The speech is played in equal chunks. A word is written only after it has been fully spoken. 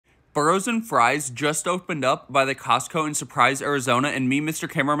Burros and Fries just opened up by the Costco in Surprise, Arizona, and me, Mr.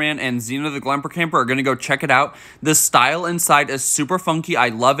 Cameraman, and Zena the Glamper Camper are going to go check it out. The style inside is super funky. I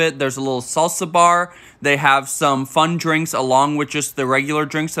love it. There's a little salsa bar. They have some fun drinks along with just the regular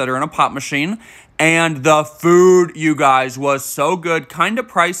drinks that are in a pop machine. And the food, you guys, was so good. Kind of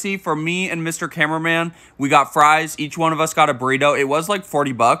pricey for me and Mr. Cameraman. We got fries. Each one of us got a burrito. It was like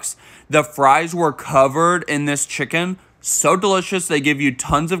 40 bucks. The fries were covered in this chicken. So delicious. They give you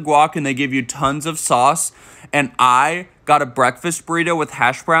tons of guac and they give you tons of sauce. And I got a breakfast burrito with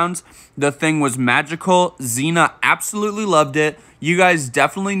hash browns. The thing was magical. Zena absolutely loved it. You guys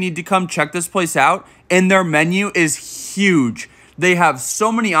definitely need to come check this place out. And their menu is huge. They have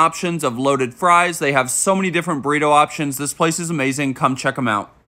so many options of loaded fries. They have so many different burrito options. This place is amazing. Come check them out.